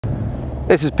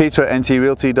This is Peter at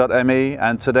ntrealty.me,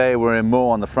 and today we're in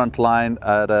Moore on the front line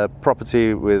at a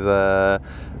property with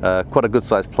quite a good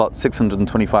sized plot,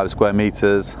 625 square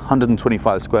meters,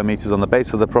 125 square meters on the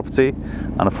base of the property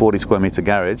and a 40 square meter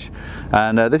garage.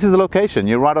 And this is the location.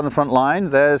 You're right on the front line.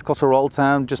 There's Kotor Old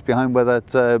Town just behind where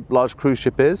that large cruise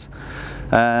ship is.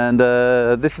 And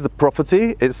this is the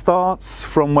property. It starts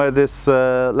from where this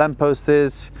lamppost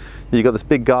is. You've got this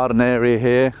big garden area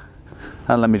here.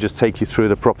 And let me just take you through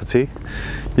the property.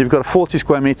 You've got a 40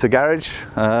 square meter garage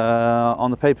on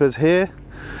the papers here,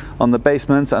 on the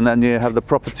basement, and then you have the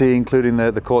property including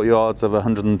the courtyards of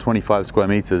 125 square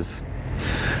meters.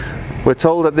 We're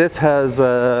told that this has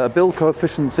a build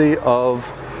coefficient of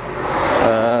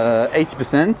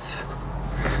 80%.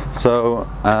 So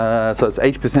it's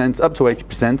 80%, up to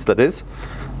 80%, that is,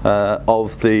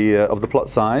 of the plot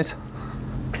size.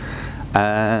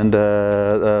 And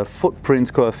a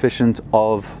footprint coefficient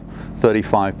of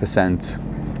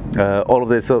 35%. All of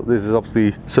this is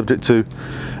obviously subject to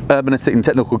urbanistic and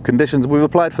technical conditions. We've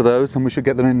applied for those and we should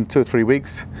get them in 2 or 3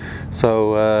 weeks.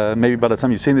 So maybe by the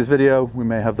time you've seen this video, we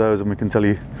may have those and we can tell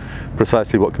you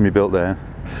precisely what can be built there.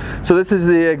 So this is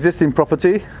the existing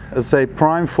property, as I say,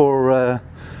 prime for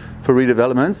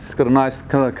redevelopment. It's got a nice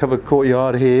kind of covered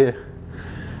courtyard here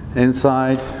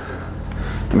inside.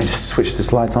 Let me just switch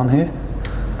this light on here.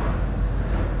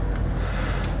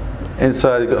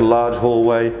 Inside you've got a large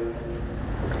hallway,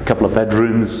 a couple of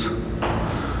bedrooms.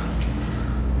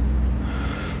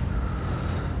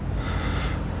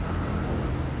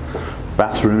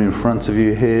 Bathroom in front of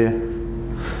you here.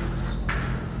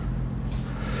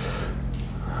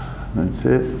 That's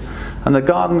it. And the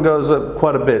garden goes up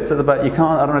quite a bit. At the back, I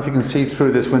don't know if you can see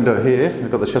through this window here. We've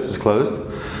got the shutters closed.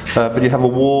 But you have a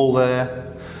wall there.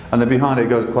 And then behind it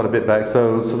goes quite a bit back,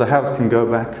 so the house can go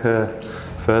back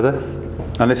further.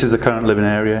 And this is the current living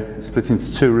area. It's split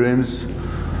into 2 rooms.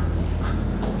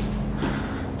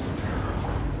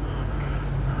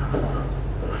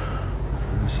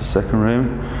 That's the second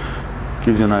room.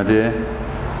 Gives you an idea.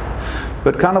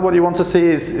 But kind of what you want to see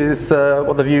is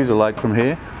what the views are like from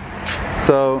here.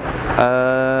 So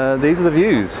these are the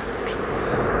views.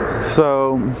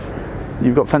 So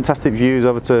you've got fantastic views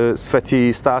over to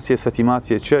Sveti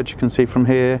Martyr Church, you can see from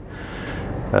here.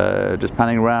 Just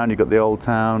panning around, you've got the old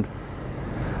town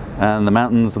and the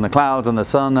mountains and the clouds and the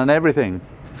sun and everything.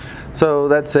 So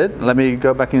that's it. Let me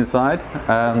go back inside.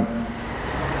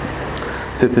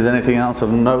 See if there's anything else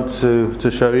of note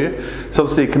to show you. It's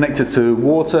obviously connected to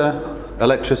water,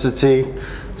 electricity,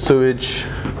 sewage.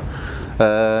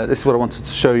 This is what I wanted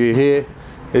to show you here.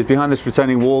 Is behind this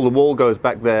retaining wall. The wall goes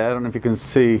back there. I don't know if you can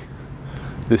see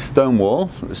this stone wall.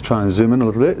 Let's try and zoom in a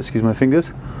little bit, excuse my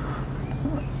fingers.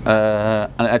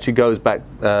 And it actually goes back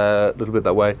a little bit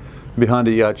that way. Behind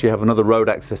it you actually have another road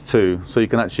access too, so you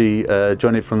can actually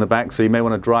join it from the back. So you may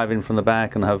want to drive in from the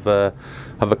back and have a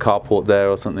carport there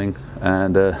or something.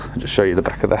 And I'll just show you the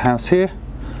back of the house here.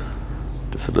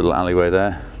 Just a little alleyway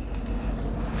there.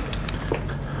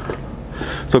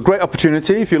 So great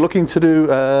opportunity if you're looking to do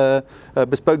a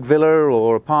bespoke villa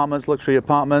or apartments, luxury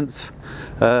apartments.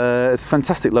 It's a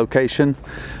fantastic location,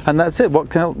 and that's it.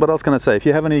 What else can I say? If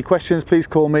you have any questions, please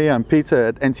call me. I'm Peter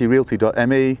at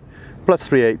ntrealty.me,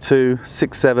 +382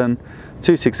 67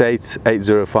 268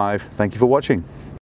 805. Thank you for watching.